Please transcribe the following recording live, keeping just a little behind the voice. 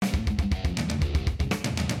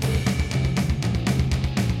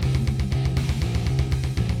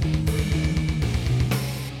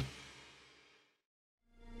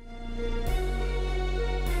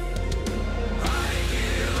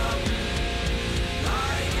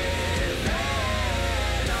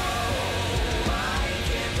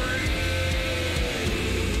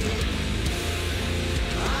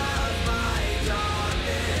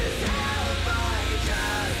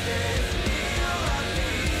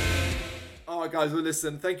All right, guys. Well,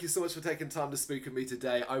 listen. Thank you so much for taking time to speak with me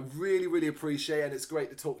today. I really, really appreciate it, and it's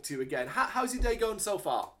great to talk to you again. How's your day going so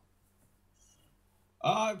far?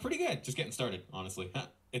 Pretty good. Just getting started, honestly.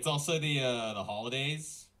 It's also the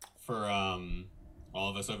holidays for all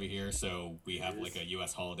of us over here, so we It have like is. a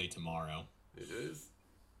U.S. holiday tomorrow. It is.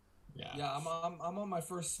 Yeah. Yeah, I'm on my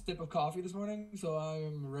first sip of coffee this morning, so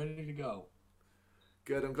I'm ready to go.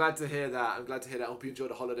 Good. I'm glad to hear that. I'm glad to hear that. I hope you enjoy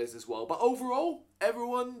the holidays as well. But overall,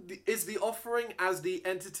 everyone is the offering as the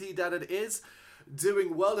entity that it is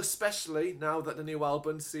doing well, especially now that the new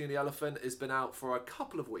album, Seeing the Elephant, has been out for a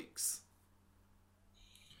couple of weeks.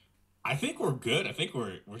 I think we're good. I think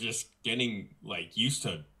we're just getting like used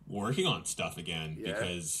to working on stuff again Yeah.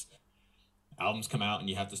 because albums come out and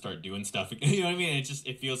you have to start doing stuff again. You know what I mean?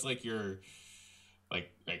 It feels like you're like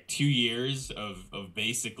 2 years of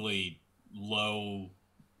basically low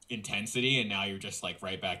intensity and now you're just like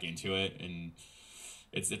right back into it and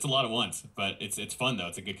it's a lot at once, but it's fun though.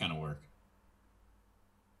 It's a good kind of work.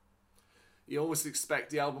 You almost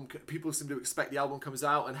expect the album, people seem to expect the album comes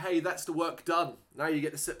out and hey, that's the work done. Now you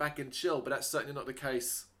get to sit back and chill, but that's certainly not the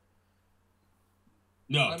case.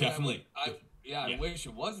 No, I mean, definitely. I Yeah. wish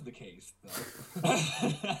it was the case, though.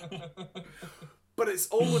 But it's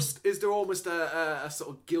almost, is there almost a sort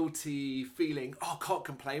of guilty feeling, oh, can't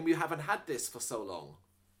complain, we haven't had this for so long?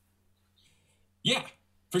 Yeah,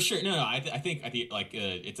 for sure. No, I think like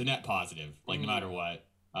it's a net positive. Like no matter what,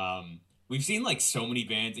 we've seen like so many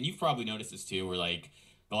bands, and you've probably noticed this too. Where like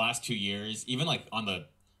the last 2 years, even like on the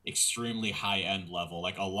extremely high end level,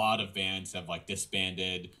 like a lot of bands have like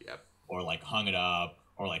disbanded Yep. or like hung it up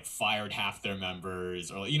or like fired half their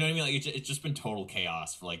members or you know what I mean. Like it's just been total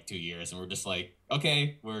chaos for like 2 years, and we're just like,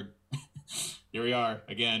 okay, we're here we are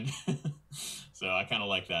again. So I kind of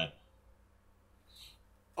like that.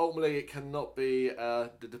 Ultimately, it cannot be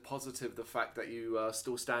the positive, the fact that you are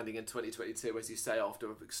still standing in 2022, as you say, after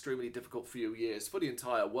an extremely difficult few years for the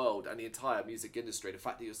entire world and the entire music industry. The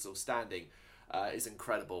fact that you're still standing is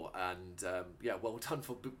incredible, and yeah, well done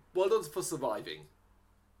for surviving.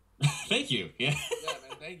 Thank you. Yeah. Yeah,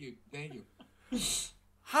 man. Thank you.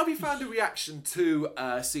 How have you found the reaction to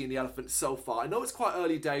Seeing the Elephant so far? I know it's quite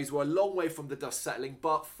early days, we're a long way from the dust settling,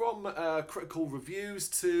 but from critical reviews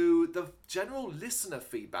to the general listener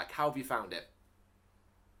feedback, how have you found it?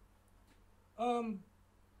 Um,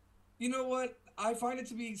 you know what? I find it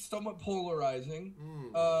to be somewhat polarizing.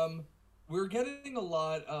 We're getting a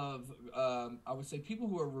lot of, I would say, people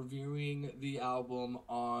who are reviewing the album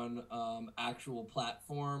on actual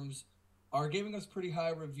platforms are giving us pretty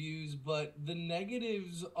high reviews, but the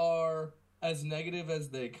negatives are as negative as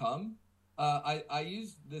they come. I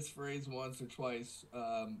used this phrase once or twice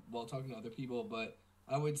while talking to other people, but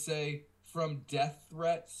I would say from death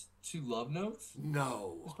threats to love notes is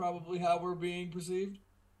No. probably how we're being perceived.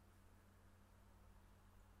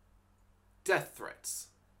 Death threats.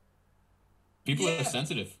 People are Yeah,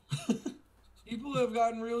 sensitive. people have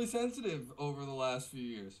gotten really sensitive over the last few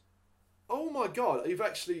years. Oh my god, you've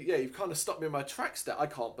kind of stopped me in my tracks there. I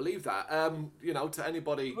can't believe that. To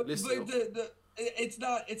anybody But listening. it's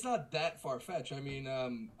not that far fetched. I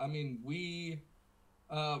mean we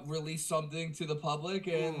release something to the public,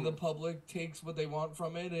 and the public takes what they want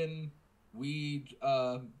from it, and we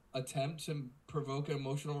attempt to provoke an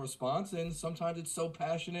emotional response, and sometimes it's so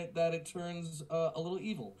passionate that it turns a little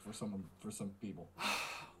evil for some people.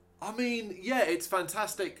 I mean, yeah, it's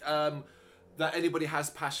fantastic that anybody has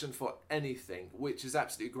passion for anything, which is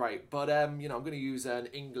absolutely great. But I'm going to use an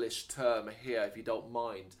English term here, if you don't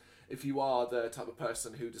mind. If you are the type of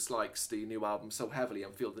person who dislikes the new album so heavily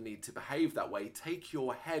and feel the need to behave that way, take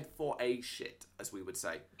your head for a shit, as we would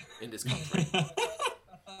say in this country.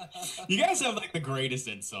 You guys have like the greatest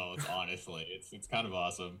insults, honestly. It's kind of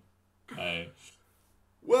awesome. I,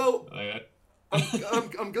 Well, I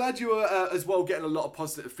I'm glad you are as well getting a lot of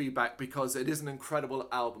positive feedback because it is an incredible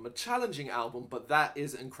album, a challenging album, but that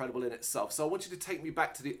is incredible in itself. So I want you to take me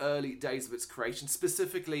back to the early days of its creation,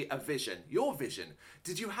 specifically a vision, your vision.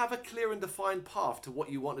 Did you have a clear and defined path to what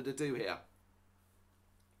you wanted to do here?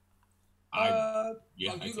 I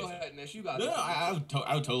yeah, Oh, I'd you say go so. ahead, Nish. You got No, no, this.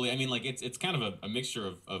 I would totally. I mean, like it's kind of a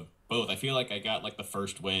mixture of both. I feel like I got like the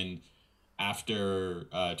first wind after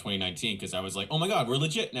 2019 because I was like, oh my god, we're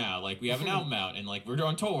legit now. Like we have an album out and like we're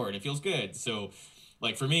on tour and it feels good. So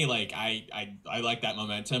like for me, like I like that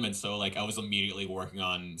momentum, and so like I was immediately working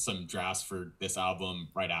on some drafts for this album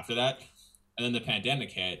right after that. And then the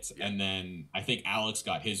pandemic hit, Yeah. and then I think Alex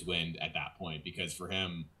got his wind at that point because for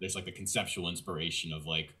him, there's like the conceptual inspiration of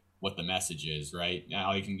like what the message is, right?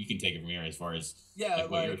 Now you can take it from here as far as Yeah,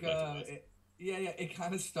 like what your like perspective was. Yeah. It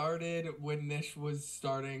kind of started when Nish was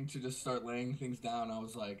starting to just start laying things down. I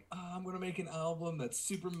was like, I'm gonna make an album that's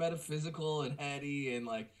super metaphysical and heady and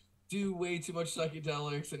like do way too much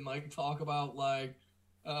psychedelics and like talk about like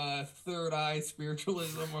third eye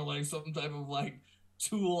spiritualism or like some type of like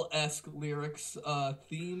Tool-esque lyrics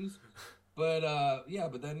themes. But yeah,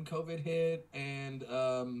 but then COVID hit and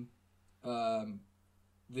um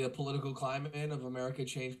the political climate of America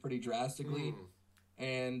changed pretty drastically,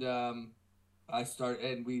 Mm. and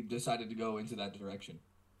and we decided to go into that direction.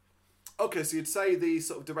 Okay, so you'd say the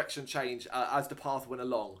sort of direction change as the path went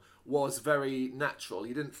along was very natural.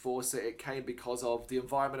 You didn't force it; it came because of the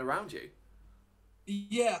environment around you.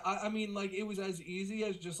 Yeah, I mean, like it was as easy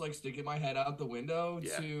as just like sticking my head out the window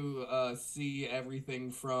Yeah. to see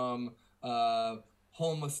everything from uh,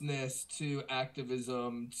 homelessness to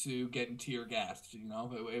activism to getting tear gassed. You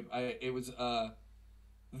know, it was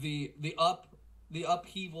the up the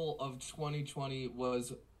upheaval of 2020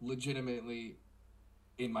 was legitimately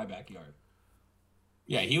in my backyard.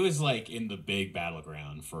 Yeah, he was like in the big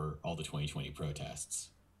battleground for all the 2020 protests.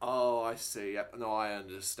 Oh, I see. Yep. No, I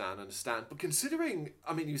understand. But considering,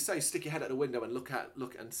 I mean, you say stick your head out the window and look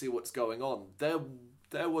and see what's going on.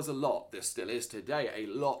 There was a lot. There still is today a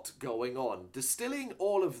lot going on. Distilling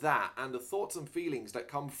all of that and the thoughts and feelings that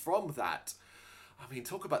come from that. I mean,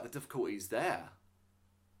 talk about the difficulties there.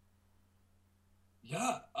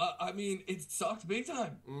 Yeah, I mean, it sucked big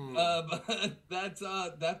time. Mm.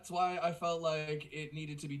 But that's why I felt like it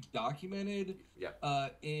needed to be documented Yeah.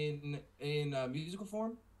 in musical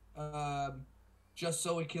form, just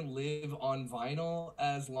so it can live on vinyl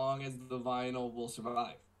as long as the vinyl will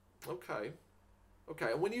survive. Okay.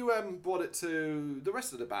 Okay. And when you brought it to the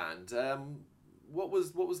rest of the band, what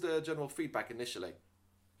was the general feedback initially?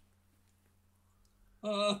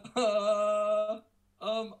 Uh,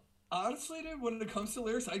 um, Honestly, dude, when it comes to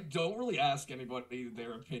lyrics, I don't really ask anybody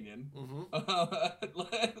their opinion.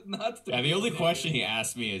 Mm-hmm. Not to Yeah, the be only question he negative.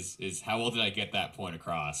 asked me is how well did I get that point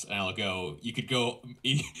across? And I'll go, you could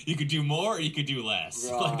do more or you could do less.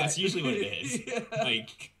 Like Right. that's usually what it is. Yeah.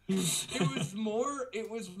 Like It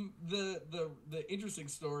was the interesting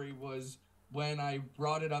story was when I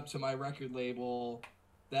brought it up to my record label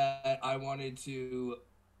that I wanted to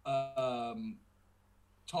um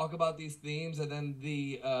talk about these themes, and then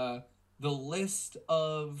the list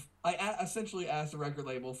of essentially asked the record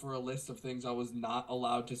label for a list of things I was not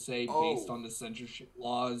allowed to say based Oh. on the censorship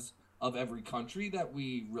laws of every country that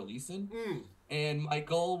we release in, Mm. and my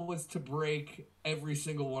goal was to break every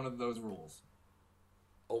single one of those rules.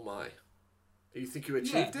 Oh my. You think you Yeah.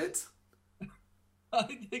 achieved it? I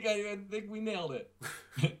think we nailed it.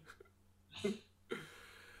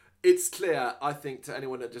 It's clear, I think, to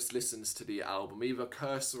anyone that just listens to the album, either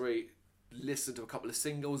cursory listen to a couple of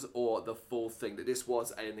singles or the full thing, that this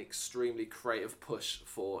was an extremely creative push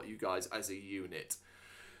for you guys as a unit.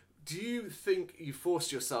 Do you think you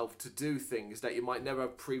forced yourself to do things that you might never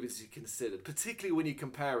have previously considered, particularly when you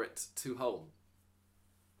compare it to home?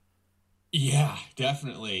 yeah,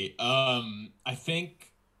 definitely. I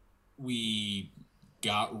think we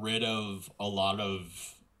got rid of a lot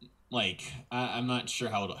of like I'm not sure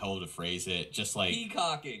how to phrase it. Just like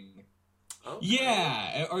Peacocking. Okay.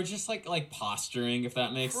 yeah, or just like posturing, if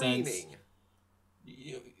that makes sense. Preening.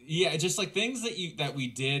 Yeah, just like things that we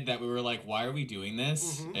did that we were like, why are we doing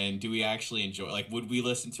this? Mm-hmm. And do we actually enjoy? Like, would we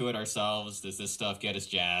listen to it ourselves? Does this stuff get us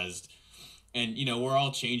jazzed? And we're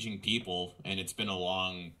all changing people, and it's been a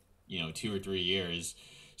long 2 or 3 years,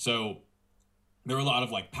 so there were a lot of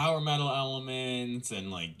like power metal elements and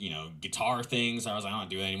like guitar things. I was like, I don't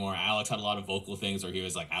do that anymore. Alex had a lot of vocal things where he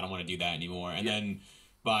was like, I don't want to do that anymore. And Yeah. then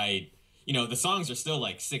by the songs are still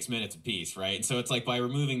like 6 minutes a piece, right? And so it's like by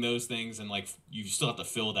removing those things and like you still have to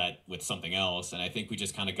fill that with something else. And I think we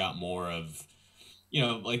just kind of got more of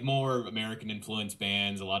like more American influence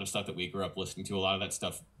bands, a lot of stuff that we grew up listening to. A lot of that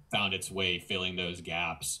stuff found its way filling those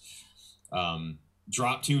gaps.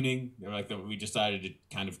 Drop tuning, like we decided to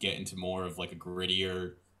kind of get into more of like a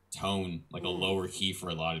grittier tone, like a lower key for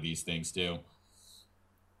a lot of these things too.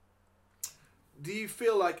 Do you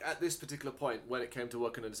feel like at this particular point, when it came to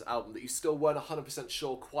working on this album, that you still weren't 100%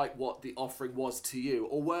 sure quite what the offering was to you?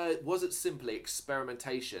 Or was it simply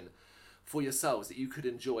experimentation for yourselves that you could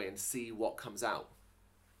enjoy and see what comes out?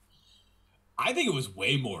 I think it was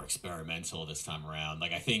way more experimental this time around.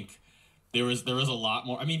 Like I think there was a lot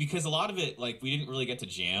more. I mean, because a lot of it, like we didn't really get to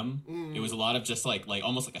jam. It was a lot of just like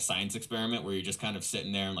almost like a science experiment where you're just kind of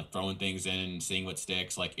sitting there and like throwing things in and seeing what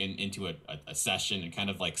sticks, like into a session, and kind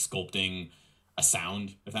of like sculpting a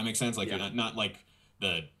sound, if that makes sense. Like Yeah. not like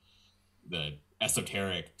the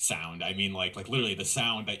esoteric sound. I mean like literally the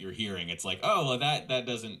sound that you're hearing. It's like, oh well, that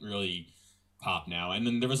doesn't really pop now. And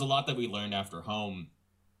then there was a lot that we learned after Home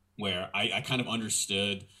where I kind of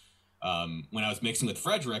understood when I was mixing with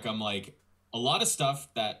Frederick. I'm like, a lot of stuff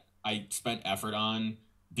that I spent effort on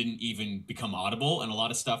didn't even become audible, and a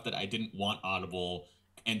lot of stuff that I didn't want audible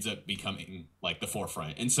ends up becoming like the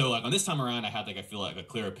forefront. And so like on this time around, I had like, I feel like a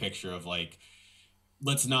clearer picture of like,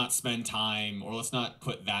 let's not spend time, or let's not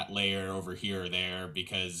put that layer over here or there,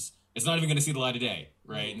 because it's not even going to see the light of day,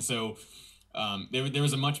 right? And so there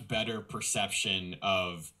was a much better perception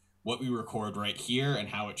of what we record right here and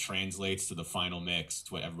how it translates to the final mix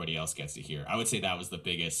to what everybody else gets to hear. I would say that was the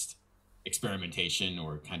biggest experimentation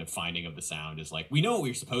or kind of finding of the sound, is like, we know what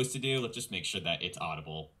we're supposed to do, let's just make sure that it's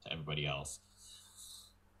audible to everybody else.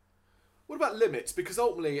 What about limits? Because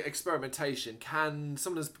ultimately experimentation can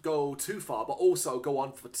sometimes go too far, but also go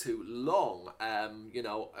on for too long.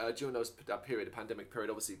 During that period, the pandemic period,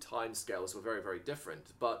 obviously time scales were very, very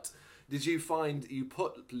different. But did you find you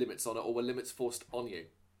put limits on it, or were limits forced on you?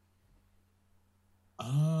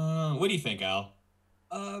 What do you think, Al?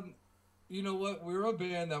 You know what? We're a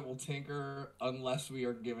band that will tinker unless we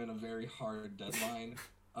are given a very hard deadline.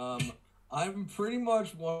 I'm pretty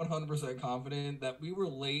much 100% confident that we were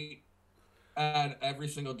late at every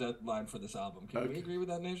single deadline for this album. Can we agree with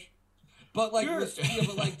that, Nish? But like, sure.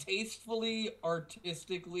 but like tastefully,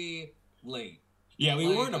 artistically late. Yeah, we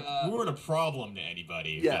weren't a problem to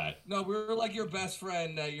anybody. Yeah. No, we were like your best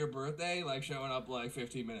friend at your birthday, like showing up like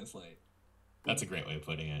 15 minutes late. That's a great way of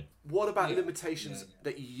putting it. What about limitations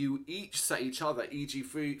that you each set each other, e.g.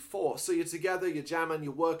 four? So you're together, you're jamming,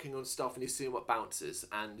 you're working on stuff, and you're seeing what bounces,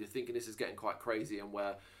 and you're thinking this is getting quite crazy, and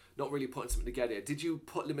we're not really putting something together. Did you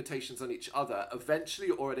put limitations on each other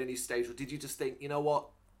eventually, or at any stage, or did you just think, you know what,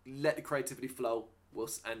 let the creativity flow,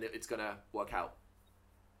 and it's going to work out?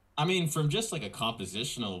 I mean, from just like a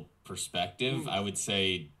compositional perspective, I would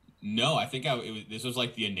say no. I think this was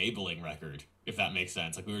like the enabling record, if that makes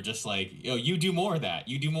sense. Like, we were just like, you do more of that,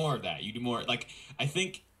 you do more of that, you do more. Like, I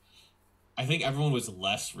think everyone was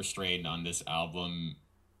less restrained on this album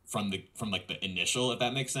from like the initial, if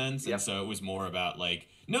that makes sense. Yep. And so it was more about like,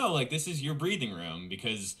 no, like, this is your breathing room,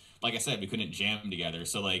 because like I said, we couldn't jam together.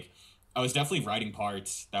 So like, I was definitely writing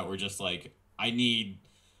parts that were just like, I need,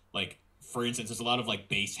 like, for instance, there's a lot of like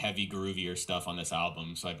bass heavy groovier stuff on this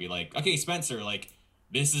album. So I'd be like, okay, Spencer, like,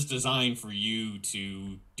 this is designed for you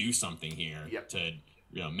to do something here. Yep. To,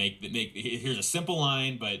 make here's a simple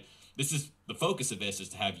line, but this is the focus of this, is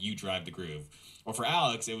to have you drive the groove. Or for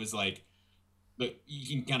Alex, it was like, but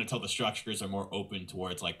you can kind of tell the structures are more open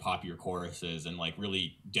towards like poppier choruses and like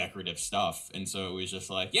really decorative stuff. And so it was just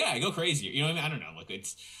like, yeah, go crazy. You know what I mean? I don't know. Like,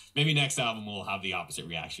 it's maybe next album will have the opposite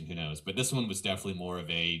reaction. Who knows? But this one was definitely more of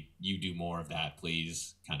a, you do more of that,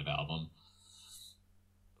 please, kind of album.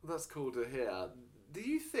 That's cool to hear. Do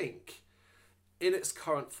you think, in its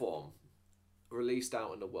current form, released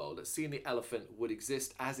out in the world, that Seeing the Elephant would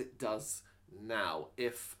exist as it does now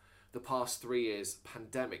if the past 3 years,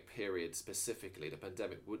 pandemic period specifically, the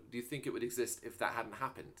pandemic, do you think it would exist if that hadn't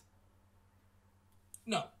happened?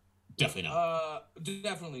 No. Definitely not.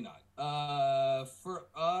 Definitely not. For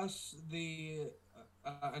us,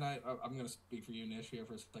 and I'm going to speak for you, Nish, here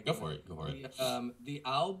for a second. Go for it. The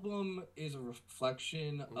album is a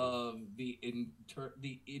reflection of the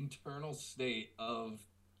internal state of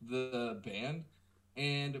the band,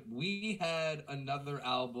 and we had another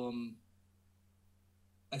album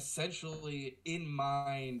essentially in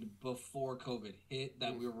mind before COVID hit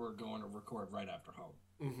that we were going to record right after Home.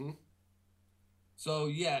 Mm-hmm. So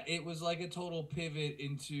yeah, it was like a total pivot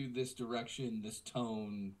into this direction, this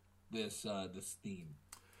tone, this theme.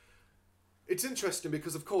 It's interesting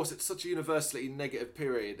because, of course, it's such a universally negative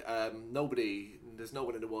period. There's no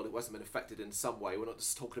one in the world who hasn't been affected in some way. We're not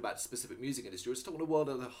just talking about the specific music industry, we're just talking the world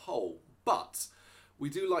as a whole. But we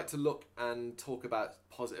do like to look and talk about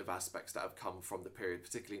positive aspects that have come from the period,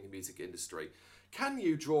 particularly in the music industry. Can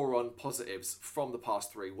you draw on positives from the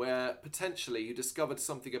past 3 where potentially you discovered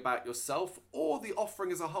something about yourself or the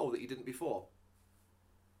offering as a whole that you didn't before?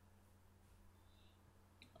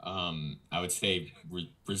 I would say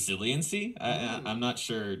resiliency. I'm not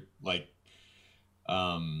sure, like,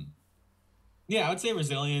 yeah, I would say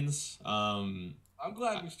resilience. I'm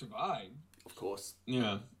glad we survived. Of course.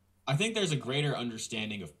 Yeah. I think there's a greater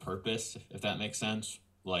understanding of purpose, if that makes sense.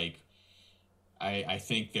 Like, I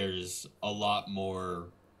think there's a lot more,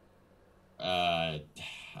 I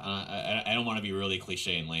don't want to be really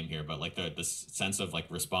cliche and lame here, but like the sense of like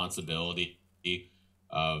responsibility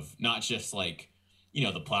of not just like,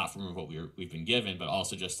 the platform of what we've been given, but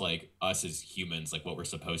also just like us as humans, like what we're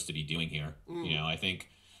supposed to be doing here. I think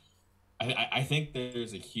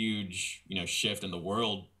there's a huge, shift in the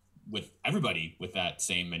world with everybody with that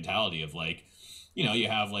same mentality of like, you know, you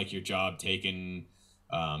have like your job taking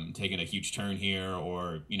a huge turn here,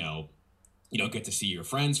 or you don't get to see your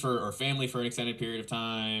friends for or family for an extended period of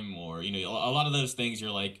time, or a lot of those things.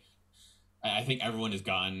 You're like, I think everyone has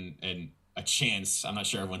gotten a chance. I'm not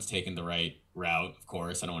sure everyone's taken the right route. Of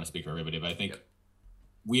course, I don't want to speak for everybody, but I think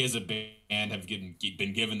we as a band have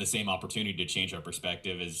been given the same opportunity to change our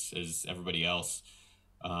perspective as everybody else.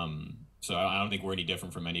 So I don't think we're any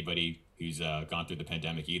different from anybody who's gone through the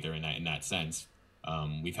pandemic either in that sense.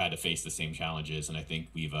 We've had to face the same challenges, and I think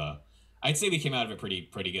I'd say we came out of it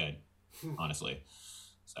pretty good, honestly.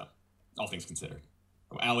 So, all things considered.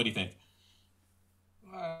 Al, what do you think?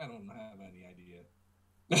 I don't have any idea.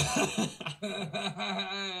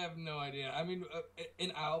 I have no idea. I mean,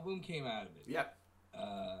 an album came out of it. Yep.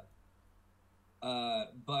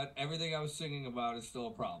 But everything I was singing about is still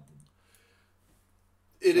a problem.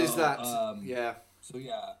 It is that. Yeah. So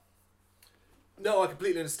yeah. No, I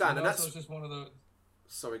completely understand, and that's just one of those.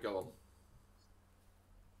 Sorry, go on.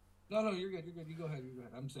 No, you're good. You go ahead.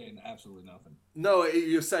 I'm saying absolutely nothing. No,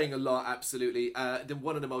 you're saying a lot. Absolutely. Then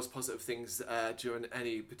one of the most positive things during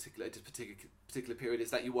any particular period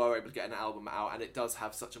is that you were able to get an album out, and it does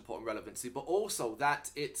have such important relevancy. But also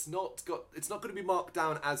that it's not going to be marked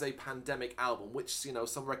down as a pandemic album, which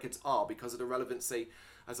some records are, because of the relevancy.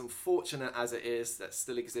 As unfortunate as it is, that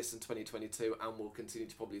still exists in 2022 and will continue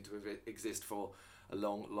to probably exist for a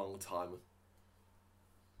long, long time.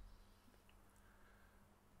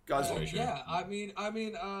 Guys, yeah, I mean,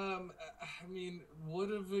 would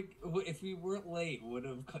have if we weren't late, would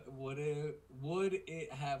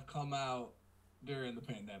it have come out during the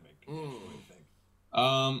pandemic? What do you think?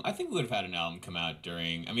 I think we would have had an album come out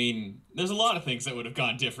during. I mean, there's a lot of things that would have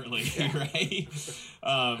gone differently, right?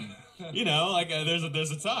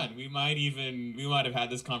 There's a ton. We might have had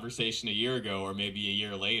this conversation a year ago, or maybe a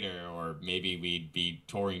year later, or maybe we'd be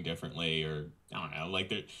touring differently, or I don't know, like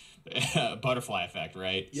the butterfly effect,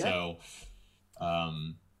 right? Yeah. So,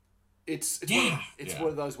 it's one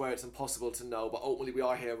of those where it's impossible to know, but ultimately we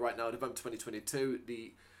are here right now, November 2022.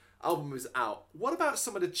 The album is out. What about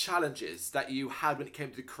some of the challenges that you had when it came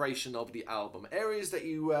to the creation of the album? Areas that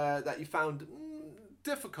you found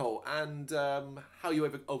difficult, and how you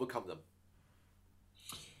overcome them?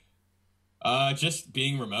 Just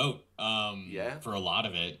being remote. Yeah. For a lot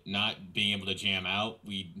of it, not being able to jam out.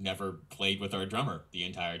 We never played with our drummer the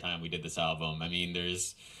entire time we did this album. I mean,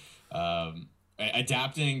 there's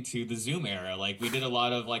adapting to the Zoom era. Like, we did a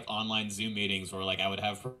lot of like online Zoom meetings where like I would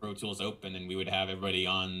have Pro Tools open and we would have everybody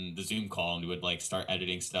on the Zoom call, and we would like start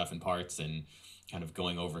editing stuff and parts and kind of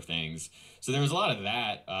going over things. So there was a lot of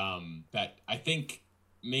that that I think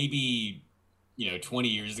maybe 20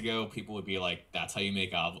 years ago people would be like, that's how you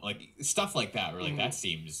make album, like stuff like that, where like that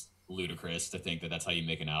seems ludicrous to think that that's how you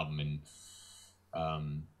make an album in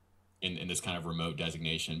this kind of remote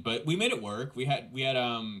designation. But we made it work. We had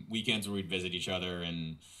weekends where we'd visit each other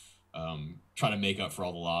and try to make up for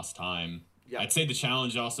all the lost time. Yeah. I'd say the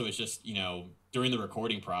challenge also is just during the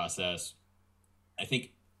recording process, I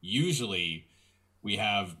think usually we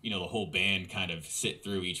have the whole band kind of sit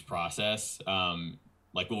through each process.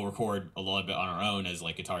 Like, we'll record a little bit on our own as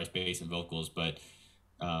like guitarist, bass, and vocals, but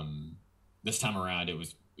this time around it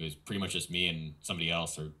was pretty much just me and somebody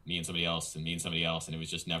else, or me and somebody else, and me and somebody else, and it was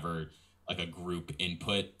just never like a group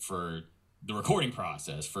input for the recording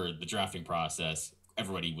process. For the drafting process,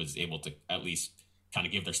 everybody was able to at least kind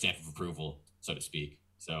of give their stamp of approval, so to speak.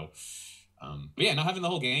 So, but yeah, not having the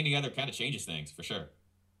whole gang together kind of changes things for sure.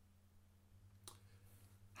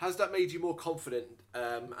 Has that made you more confident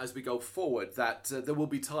as we go forward that there will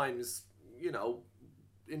be times,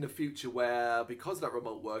 in the future where, because of that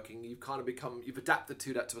remote working, you've adapted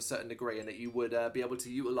to that to a certain degree, and that you would be able to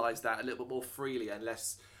utilize that a little bit more freely and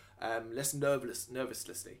less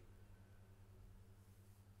nervously?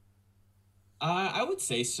 I would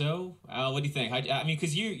say so. What do you think? I mean,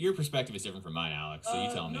 because your perspective is different from mine, Alex. So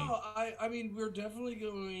you tell me. No, I mean, we're definitely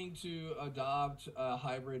going to adopt a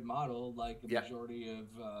hybrid model, like the majority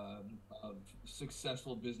of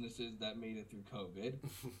successful businesses that made it through COVID.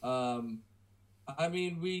 I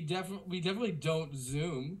mean, we definitely don't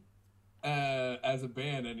Zoom as a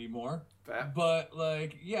band anymore. Fair. But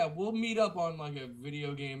like, yeah, we'll meet up on like a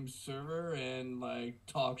video game server and like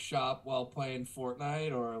talk shop while playing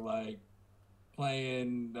Fortnite, or like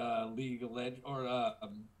playing League of Legends, or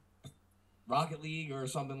Rocket League or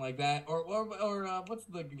something like that, or what's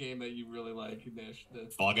the game that you really like, Nish?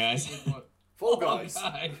 Fall Guys. Fall Guys.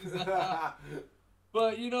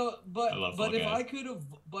 But if Guys. I could have,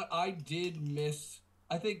 but I did miss.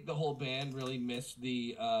 I think the whole band really missed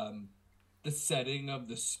the setting of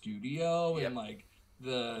the studio and like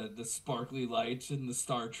the sparkly lights and the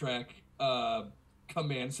Star Trek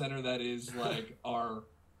command center that is like our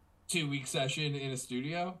 2-week session in a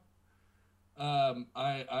studio. I'm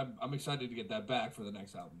excited to get that back for the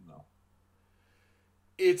next album though.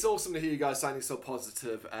 It's awesome to hear you guys sounding so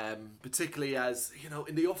positive, particularly as, you know,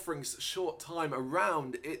 in the offering's short time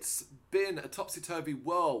around, it's been a topsy-turvy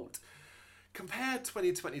world. Compare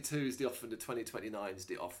 2022's The Offering to 2029's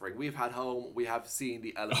The Offering. We've had Home, we have Seen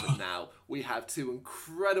the Elephant Now. We have 2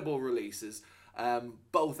 incredible releases,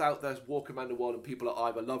 both out there walking around the world, and people are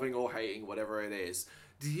either loving or hating, whatever it is.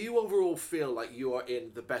 Do you overall feel like you are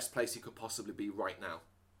in the best place you could possibly be right now?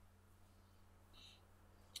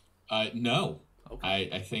 No. Okay.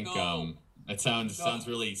 I think No. that sounds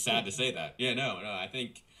really sad to say that. Yeah, no. I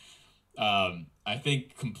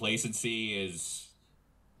think complacency is.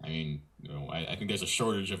 I mean, I think there's a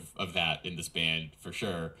shortage of that in this band for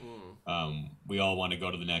sure. We all want to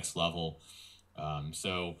go to the next level.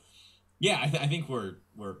 So, yeah, I think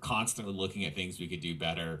we're constantly looking at things we could do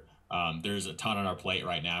better. There's a ton on our plate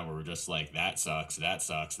right now where we're just like, that sucks.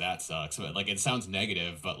 But, like, it sounds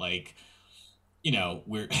negative, but like, you know,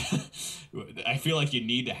 I feel like you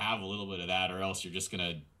need to have a little bit of that, or else you're just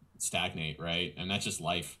gonna stagnate, right? And that's just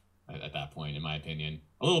life at that point, in my opinion.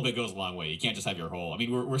 A little bit goes a long way. You can't just have your whole. I mean,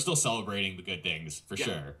 we're still celebrating the good things for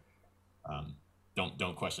sure.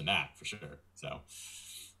 Don't question that for sure. So,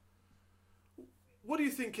 what do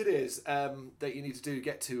you think it is that you need to do to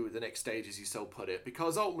get to the next stage, as you so put it?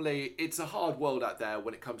 Because ultimately, it's a hard world out there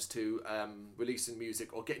when it comes to releasing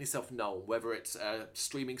music or getting yourself known, whether it's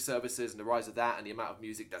streaming services and the rise of that and the amount of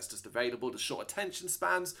music that's just available, the short attention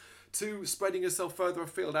spans, to spreading yourself further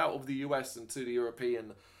afield out of the US and to the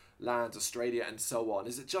European lands, Australia, and so on.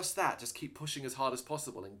 Is it just that? Just keep pushing as hard as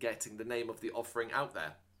possible and getting the name of The Offering out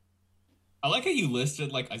there? I like how you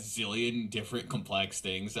listed like a zillion different complex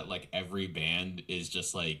things that like every band is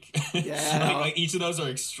just like, Yeah. like each of those are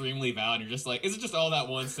extremely valid. You're just like, is it just all that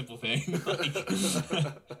one simple thing? Like,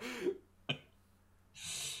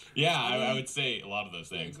 yeah, I would say a lot of those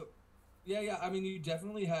things. Yeah. I mean, you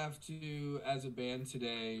definitely have to, as a band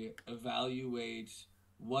today, evaluate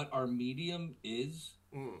what our medium is.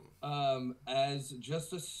 As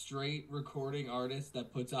just a straight recording artist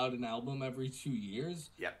that puts out an album every 2 years.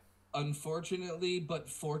 Yep. Unfortunately, but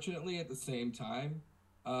fortunately at the same time,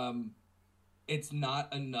 it's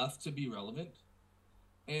not enough to be relevant.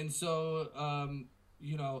 And so,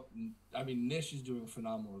 you know, I mean, Nish is doing a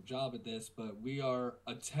phenomenal job at this, but we are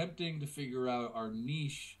attempting to figure out our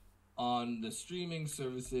niche on the streaming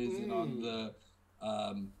services and on the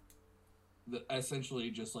essentially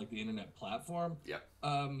just like the internet platform. Yeah.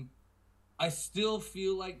 I still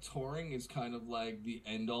feel like touring is kind of like the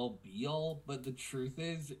end all be all, but the truth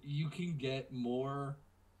is you can get more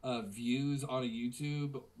views on a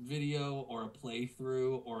YouTube video or a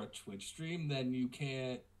playthrough or a Twitch stream than you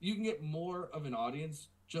can get more of an audience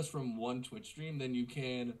just from one Twitch stream than you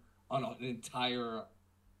can on an entire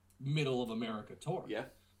middle of America tour. Yeah.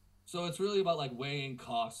 So it's really about like weighing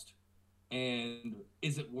cost and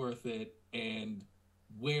is it worth it, and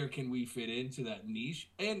where can we fit into that niche?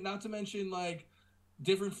 And not to mention, like,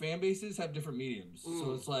 different fan bases have different mediums.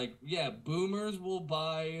 So it's like, yeah, boomers will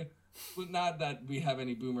buy, not that we have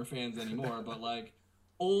any boomer fans anymore, but like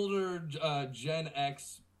older Gen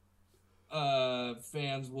X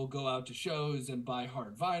fans will go out to shows and buy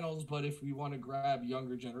hard vinyls. But if we want to grab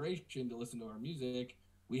younger generation to listen to our music,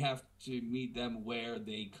 we have to meet them where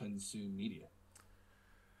they consume media.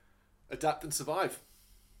 Adapt and survive.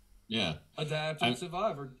 Yeah. Adapt and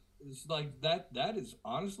survive. It's like that is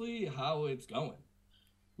honestly how it's going.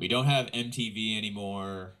 We don't have MTV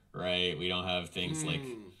anymore, right? We don't have things like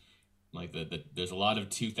there's a lot of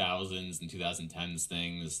 2000s and 2010s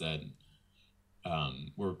things that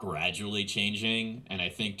were gradually changing, and I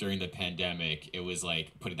think during the pandemic it was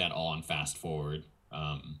like putting that all on fast forward.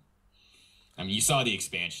 I mean, you saw the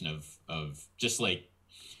expansion of just like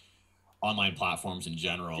online platforms in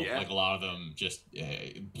general. Yeah. Like a lot of them just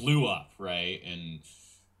blew up, right? And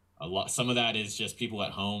some of that is just people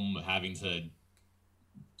at home having to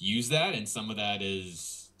use that, and some of that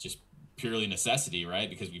is just purely necessity,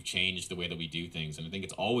 right? Because we've changed the way that we do things, and I think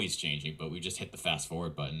it's always changing, but we just hit the fast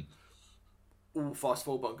forward button. Ooh, fast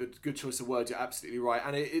forward button. Good choice of words. You're absolutely right.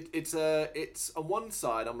 And it's on one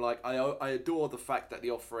side, I'm like, I adore the fact that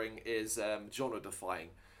The Offering is genre defying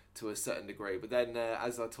to a certain degree, but then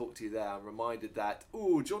as I talk to you there, I'm reminded that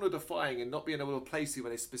genre defying and not being able to place you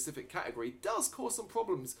in a specific category does cause some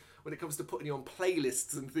problems when it comes to putting you on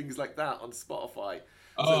playlists and things like that on Spotify.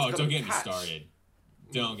 Oh, don't get me started.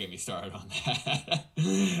 Don't get me started on that.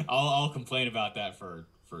 I'll complain about that for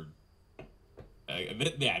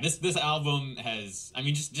this album has, I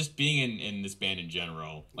mean, just being in this band in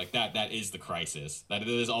general, like that is the crisis. That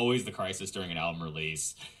is always the crisis during an album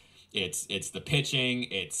release. It's the pitching,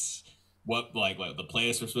 it's what the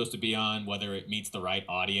playlist we're supposed to be on, whether it meets the right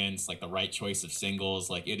audience, like the right choice of singles.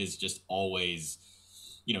 Like it is just always,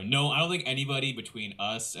 no, I don't think anybody between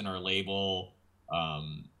us and our label,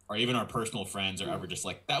 or even our personal friends are ever just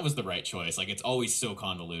like, that was the right choice. Like it's always so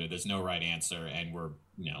convoluted. There's no right answer. And we're,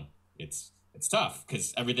 it's tough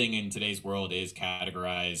because everything in today's world is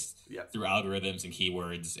categorized through algorithms and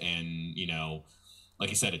keywords. And, like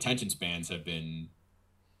you said, attention spans have been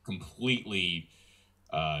completely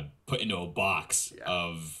put into a box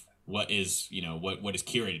of what is, what is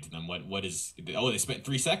curated to them. What is, they spent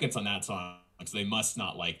 3 seconds on that song, so they must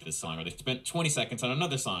not like this song, or they spent 20 seconds on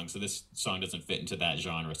another song, so this song doesn't fit into that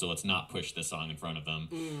genre, so let's not push this song in front of them.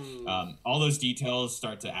 All those details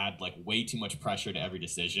start to add like way too much pressure to every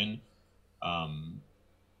decision.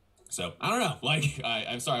 So I don't know, like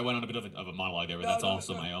I'm sorry I went on a bit of a monologue there, but that's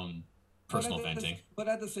also my own personal venting. But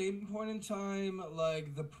at the same point in time,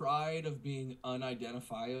 like the pride of being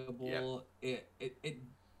unidentifiable,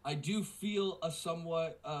 I do feel a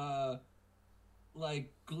somewhat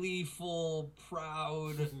like gleeful,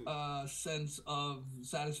 proud sense of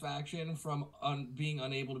satisfaction from being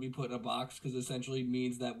unable to be put in a box, because essentially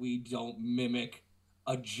means that we don't mimic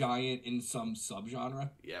a giant in some subgenre.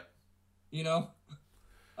 Yep.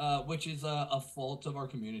 Which is a fault of our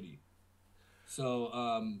community.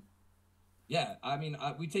 So yeah, I mean,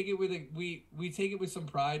 we take it with we take it with some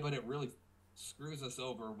pride, but it really screws us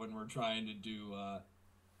over when we're trying to do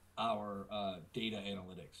our data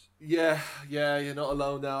analytics. Yeah, you're not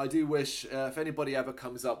alone now. I do wish if anybody ever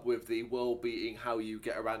comes up with the world beating how you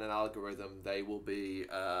get around an algorithm, they will be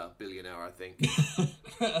a billionaire, I think.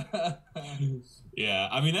 Yeah,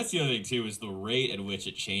 I mean, that's the other thing too, is the rate at which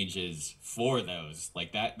it changes for those.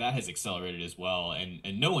 Like that has accelerated as well,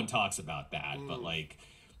 and no one talks about that. But like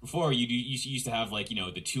before, you used to have like, the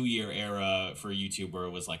 2-year era for YouTube where it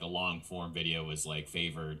was like a long form video was like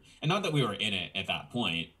favored, and not that we were in it at that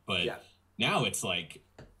point, but now it's like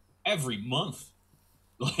every month,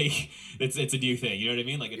 like it's a new thing. You know what I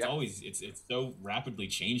mean? Like it's always it's so rapidly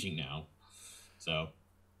changing now. So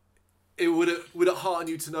it would hearten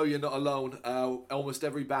you to know you're not alone. Almost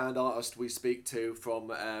every band artist we speak to,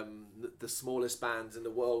 from the smallest bands in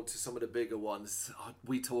the world to some of the bigger ones,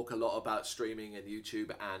 we talk a lot about streaming and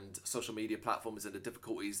YouTube and social media platforms and the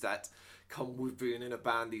difficulties that come with being in a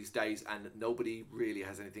band these days, and nobody really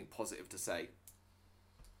has anything positive to say.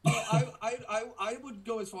 I would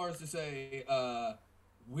go as far as to say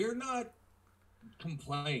we're not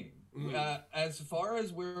complaining. As far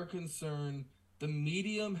as we're concerned, the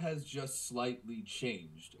medium has just slightly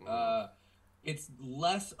changed. It's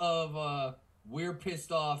less of we're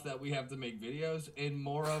pissed off that we have to make videos, and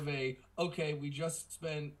more of okay, we just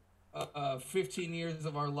spent 15 years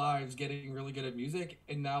of our lives getting really good at music,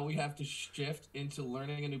 and now we have to shift into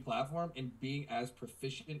learning a new platform and being as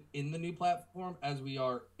proficient in the new platform as we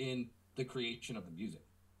are in the creation of the music.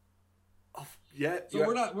 So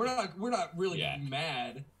we're not really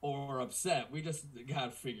mad or upset. We just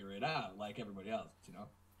gotta figure it out like everybody else,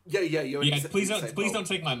 Please don't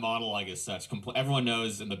take my monologue as such. Everyone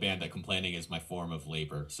knows in the band that complaining is my form of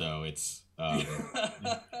labor. So it's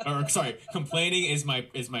complaining is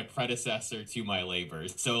my predecessor to my labor.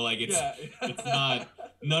 So like it's not,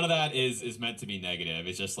 none of that is meant to be negative.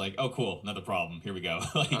 It's just like, oh cool, another problem. Here we go.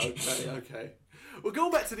 Okay. Well,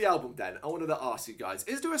 going back to the album then, I wanted to ask you guys,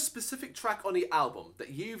 is there a specific track on the album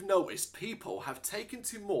that you've noticed people have taken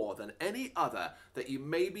to more than any other that you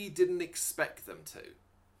maybe didn't expect them to?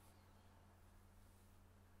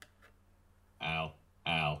 Ow.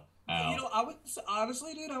 I was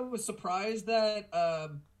honestly, dude, I was surprised that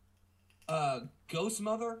Ghost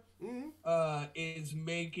Mother is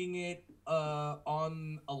making it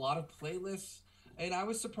on a lot of playlists, and I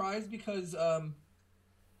was surprised because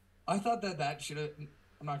I thought that should have.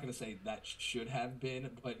 I'm not gonna say that should have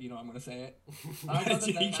been, but I'm gonna say it. I thought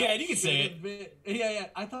you can say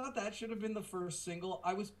it. I thought that should have been the first single.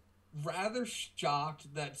 I was rather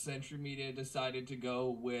shocked that Century Media decided to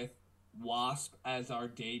go with Wasp as our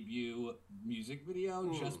debut music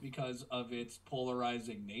video, just because of its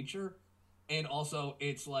polarizing nature, and also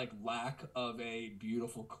its like lack of a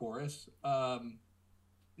beautiful chorus.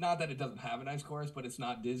 Not that it doesn't have a nice chorus, but it's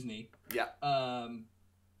not Disney. Yeah.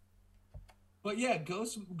 But yeah,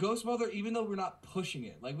 Ghost Mother, even though we're not pushing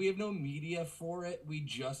it, like we have no media for it,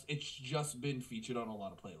 it's just been featured on a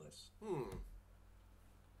lot of playlists.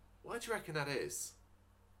 Why do you reckon that is?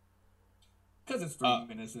 Because it's 3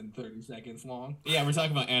 minutes and 30 seconds long. Yeah, we're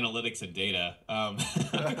talking about analytics and data. That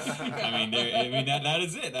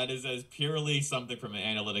is it. That is as purely something from an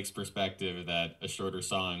analytics perspective that a shorter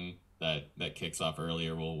song that kicks off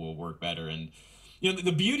earlier will work better. And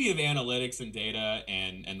the beauty of analytics and data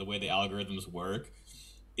and the way the algorithms work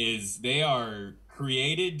is they are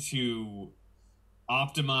created to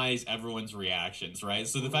optimize everyone's reactions, right?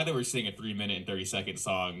 So the fact that we're seeing a 3 minute and 30-second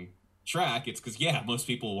song track, it's because most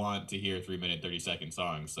people want to hear 3 minute 30-second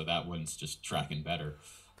songs, so that one's just tracking better,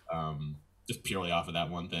 just purely off of that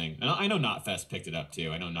one thing. And I know Knotfest picked it up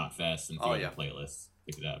too. I know Knotfest and other playlists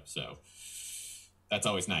picked it up, so that's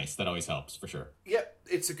always nice. That always helps for sure. Yep,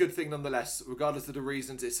 it's a good thing nonetheless. Regardless of the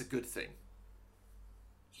reasons, it's a good thing.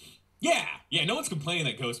 Yeah, no one's complaining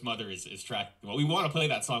that Ghost Mother is tracked. Well, we want to play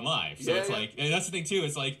that song live, so like, and that's the thing too.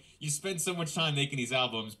 It's like you spend so much time making these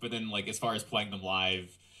albums, but then like as far as playing them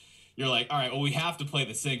live, you're like, all right, well, we have to play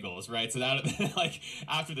the singles, right? So that like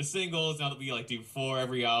after the singles, now that we like do 4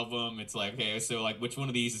 every album, it's like, okay, so like which one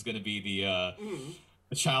of these is going to be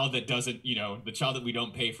the child that doesn't, the child that we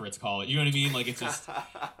don't pay for its college? You know what I mean? Like it's just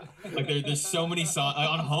like there's so many songs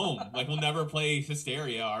on Home. Like we'll never play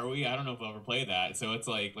Hysteria, are we? I don't know if we'll ever play that. So it's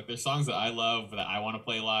like there's songs that I love that I want to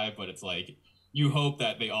play live, but it's like you hope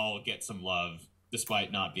that they all get some love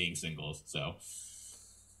despite not being singles. So.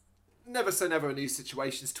 Never say never in these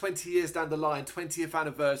situations. 20 years down the line, 20th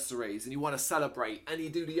anniversaries, and you want to celebrate, and you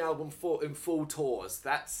do the album in full tours.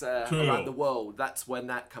 That's around the world. That's when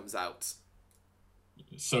that comes out.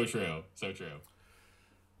 So true. So true.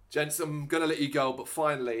 Gents, I'm going to let you go, but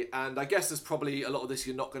finally, and I guess there's probably a lot of this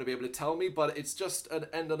you're not going to be able to tell me, but it's just an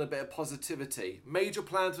end on a bit of positivity. Major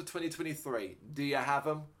plans for 2023. Do you have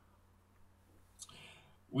them?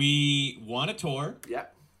 We want a tour.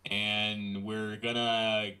 Yep. And we're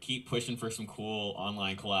gonna keep pushing for some cool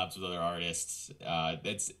online collabs with other artists. I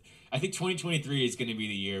think 2023 is gonna be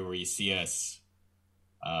the year where you see us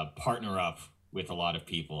partner up with a lot of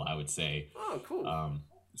people, I would say. Oh, cool.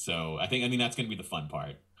 So I think that's gonna be the fun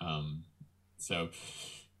part. So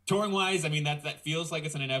touring wise, that feels like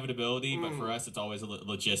it's an inevitability, but for us, it's always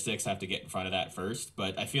logistics. Have to get in front of that first.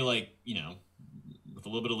 But I feel like with a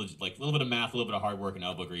little bit of math, a little bit of hard work and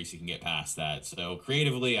elbow grease, you can get past that. So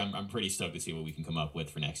creatively, I'm pretty stoked to see what we can come up with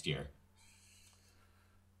for next year.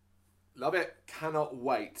 Love it. Cannot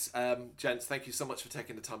wait. Gents, thank you so much for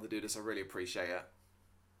taking the time to do this. I really appreciate it.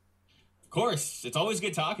 Of course. It's always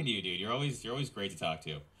good talking to you, dude. You're always great to talk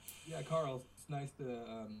to. Yeah, Carl, it's nice to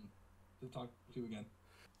talk to you again.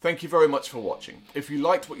 Thank you very much for watching. If you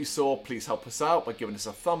liked what you saw, please help us out by giving us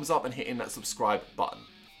a thumbs up and hitting that subscribe button.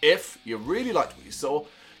 If you really liked what you saw,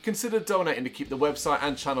 consider donating to keep the website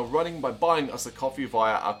and channel running by buying us a coffee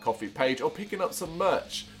via our coffee page or picking up some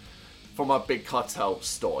merch from our Big Cartel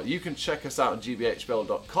store. You can check us out on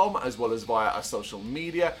GBHBL.com as well as via our social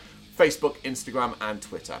media, Facebook, Instagram and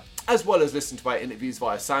Twitter, as well as listen to our interviews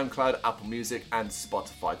via SoundCloud, Apple Music and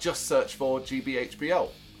Spotify. Just search for GBHBL.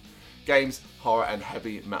 Games, horror and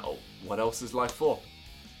heavy metal. What else is life for?